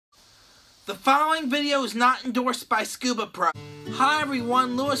The following video is not endorsed by Scubapro. Hi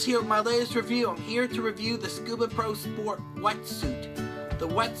everyone, Lewis here with my latest review. I'm here to review the Scubapro Sport Wetsuit. The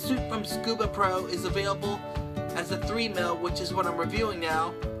Wetsuit from Scubapro is available as a 3mm, which is what I'm reviewing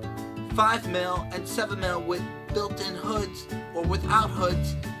now, 5mm, and 7mm with built-in hoods or without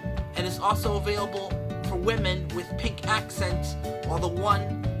hoods, and is also available for women with pink accents, while the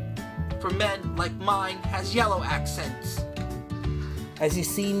one for men like mine has yellow accents. As you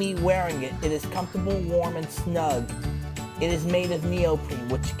see me wearing it, it is comfortable, warm, and snug. It is made of neoprene,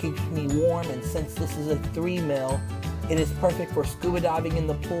 which keeps me warm, and since this is a 3mm, it is perfect for scuba diving in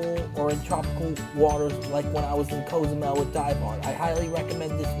the pool or in tropical waters like when I was in Cozumel with Dive Art. I highly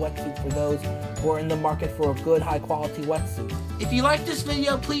recommend this wetsuit for those who are in the market for a good, high-quality wetsuit. If you like this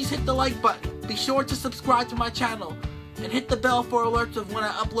video, please hit the like button. Be sure to subscribe to my channel and hit the bell for alerts of when I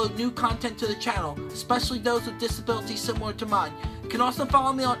upload new content to the channel, especially those with disabilities similar to mine. You can also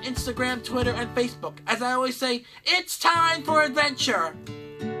follow me on Instagram, Twitter, and Facebook. As I always say, it's time for adventure!